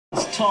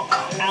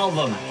top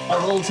album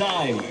of all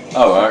time.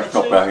 Oh, that's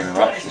not very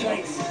much.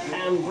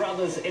 And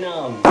Brothers in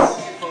Arms.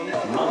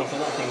 Money for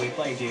nothing, we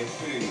played you.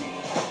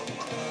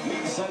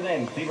 So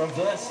then, the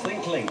reverse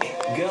think link.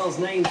 Girls'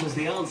 names was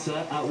the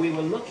answer. We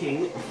were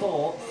looking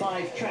for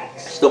 5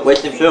 tracks. Stop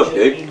wasting film,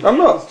 dude. I'm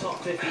not. Top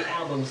 50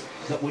 albums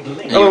that would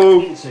link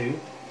Hello. into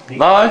the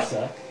Bye.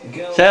 answer.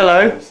 Girls' Say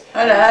hello. names.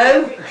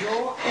 Hello.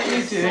 What are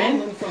you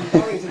doing?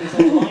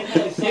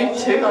 You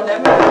too, I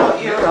never know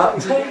what you're up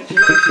to.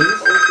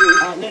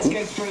 Let's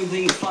go through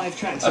the 5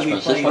 tracks that we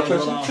That's played my over the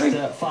first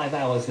last 5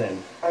 hours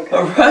then.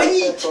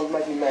 Alright!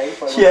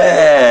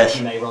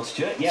 Yes! Rod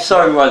Stewart, yep.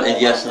 So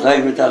wanted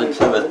yesterday, we're done in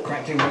 7.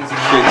 Crackling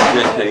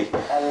Rosy.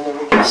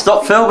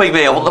 Stop filming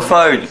me, I'm on the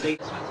phone!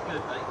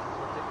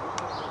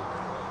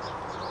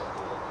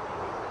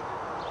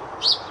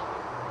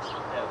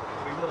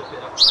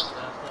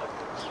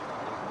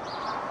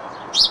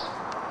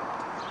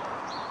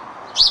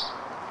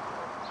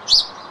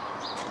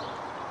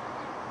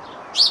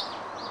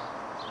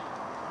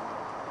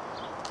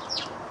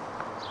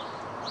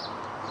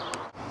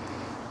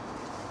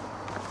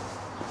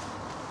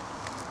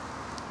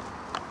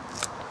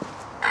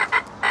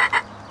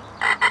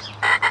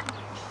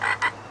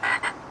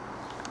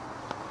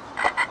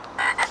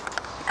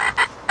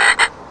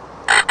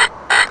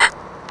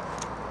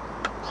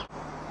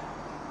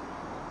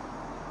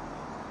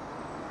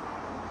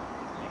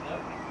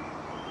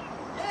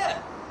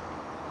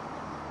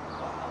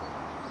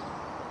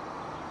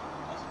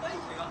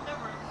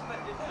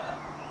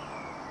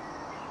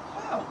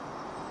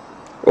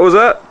 What was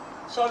that?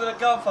 Simon and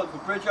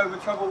Garfunkel, Bridge Over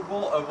Troubled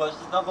Water was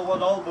the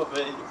 #1 album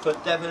for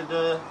Devon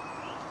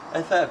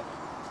FM.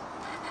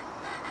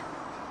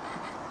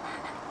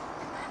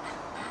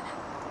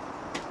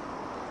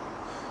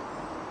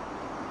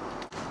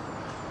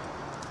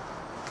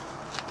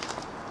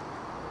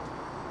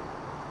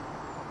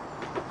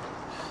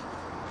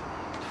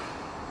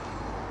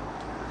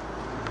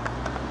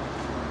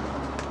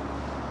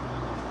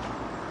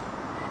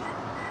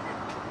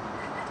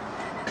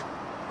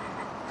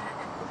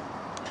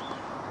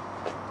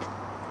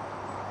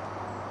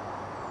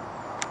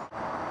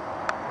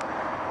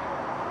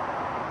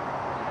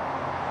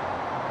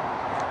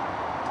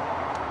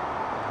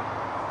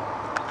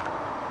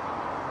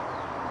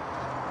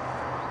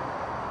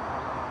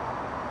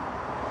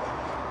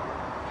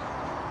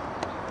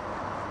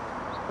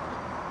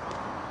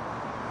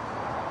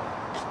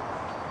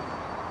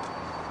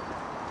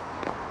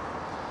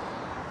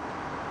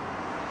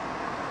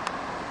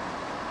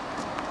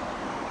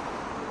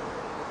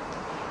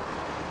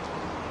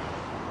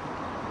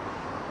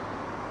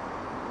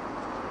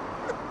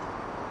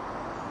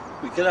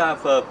 We're going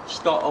to have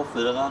start off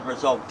with an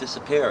unresolved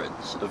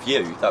disappearance of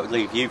you. That would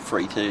leave you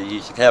free to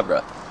use the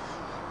camera.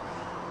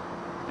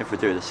 If we're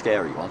doing a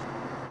scary one.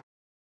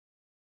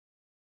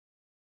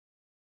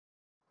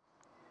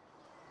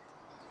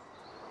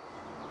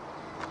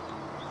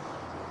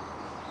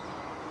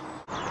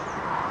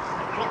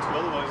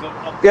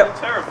 I'm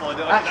terrified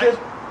that Action.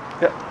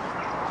 Yep.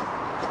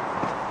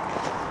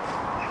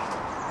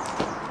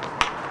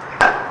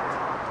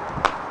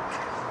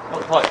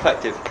 Not quite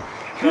effective.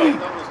 No,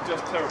 that was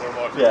just terrible,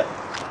 Martin.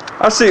 Yeah.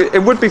 I see.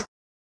 It would be.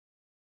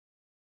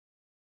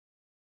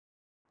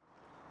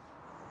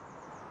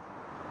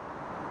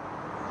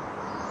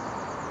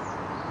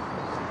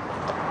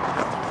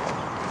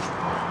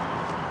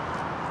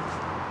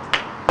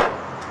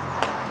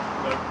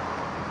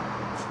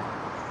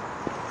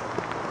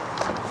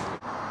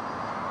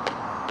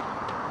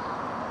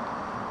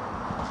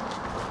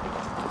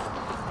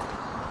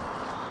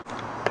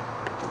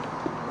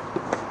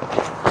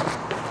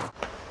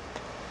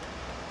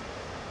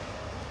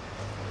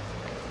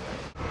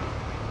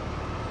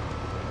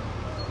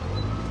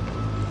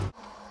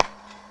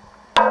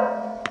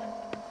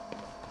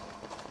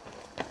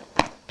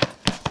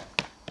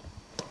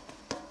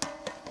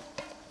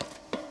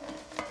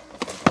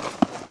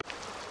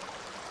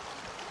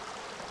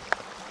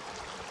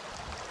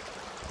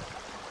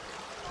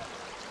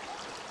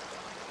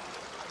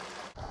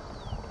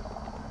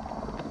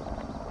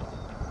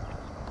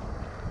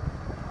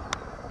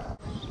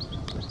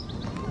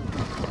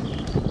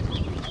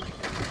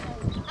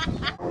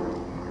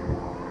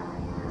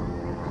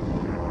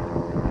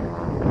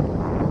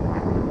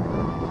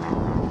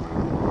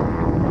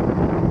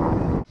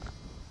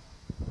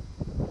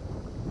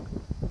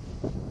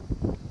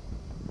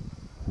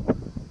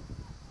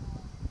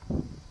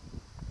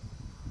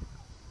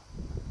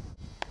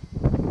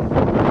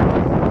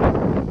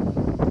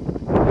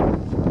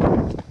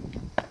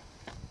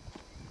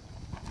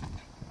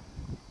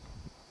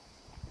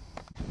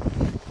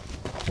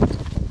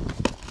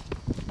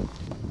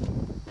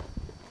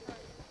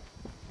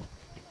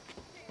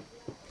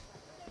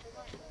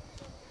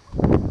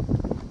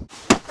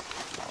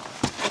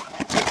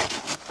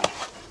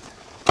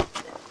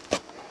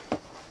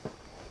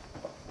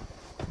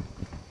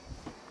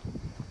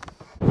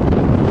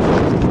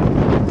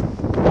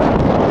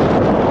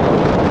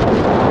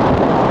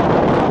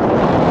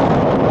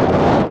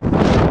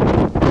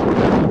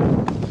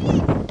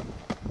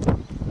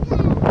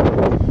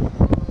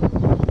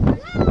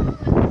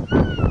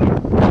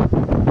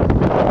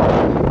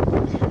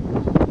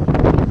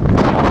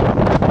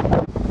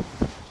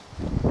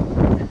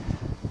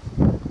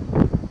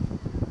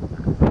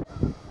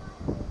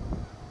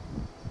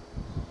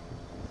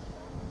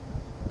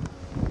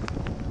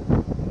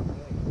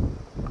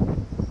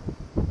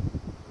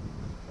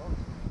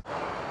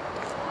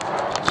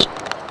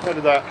 How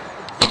did that?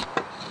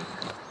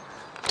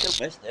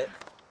 Still missed it.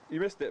 You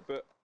missed it,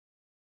 but...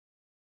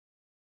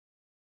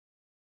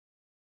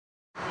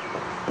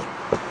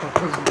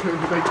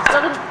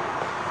 1,287.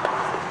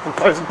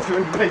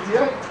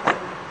 1,288.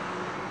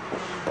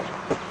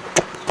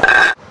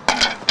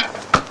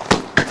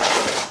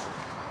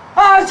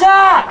 How's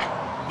that?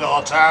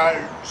 Not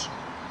out.